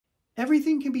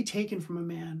Everything can be taken from a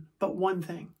man but one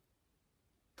thing,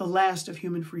 the last of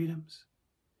human freedoms,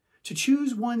 to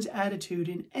choose one's attitude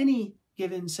in any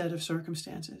given set of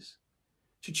circumstances,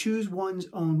 to choose one's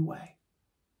own way.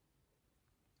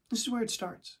 This is where it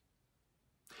starts.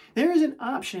 There is an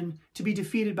option to be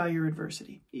defeated by your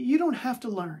adversity. You don't have to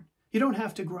learn. You don't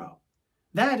have to grow.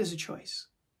 That is a choice.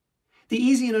 The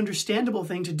easy and understandable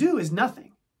thing to do is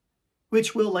nothing,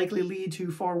 which will likely lead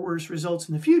to far worse results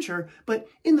in the future, but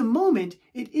in the moment,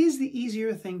 it is the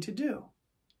easier thing to do.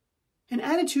 An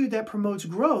attitude that promotes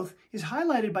growth is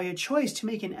highlighted by a choice to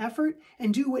make an effort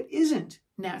and do what isn't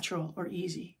natural or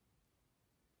easy.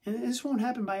 And this won't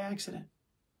happen by accident.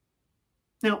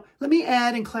 Now, let me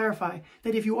add and clarify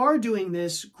that if you are doing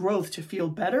this growth to feel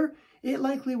better, it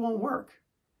likely won't work.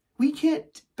 We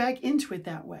can't back into it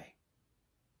that way.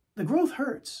 The growth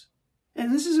hurts,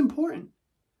 and this is important.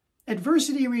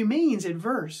 Adversity remains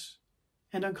adverse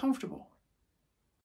and uncomfortable.